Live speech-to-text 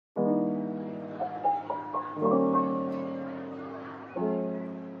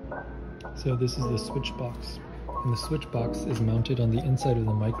So this is the switch box, and the switch box is mounted on the inside of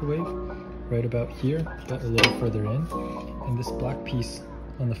the microwave, right about here, but a little further in. And this black piece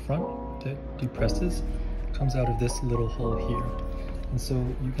on the front that depresses comes out of this little hole here. And so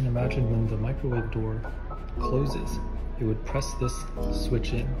you can imagine when the microwave door closes, it would press this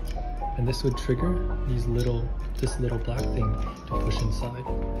switch in, and this would trigger this little black thing to push inside.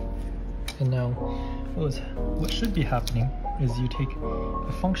 And now what should be happening is you take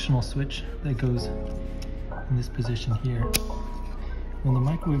a functional switch that goes in this position here. When the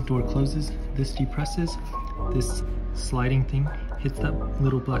microwave door closes, this depresses, this sliding thing hits that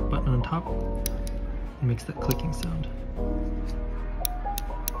little black button on top and makes that clicking sound.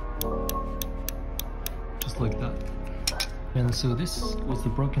 Just like that. And so this was the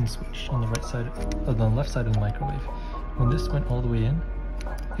broken switch on the right side, of the left side of the microwave. When this went all the way in,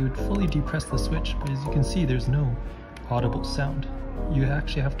 it would fully depress the switch, but as you can see, there's no audible sound. You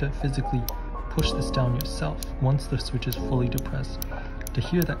actually have to physically push this down yourself once the switch is fully depressed to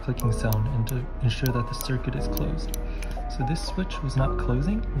hear that clicking sound and to ensure that the circuit is closed. So this switch was not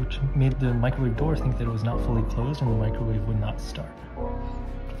closing, which made the microwave door think that it was not fully closed and the microwave would not start.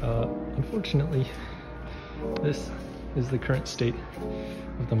 Unfortunately, this is the current state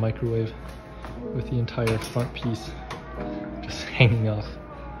of the microwave with the entire front piece just hanging off.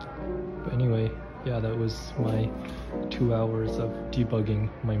 But anyway, yeah, that was my 2 hours of debugging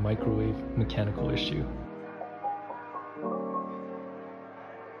my microwave mechanical issue.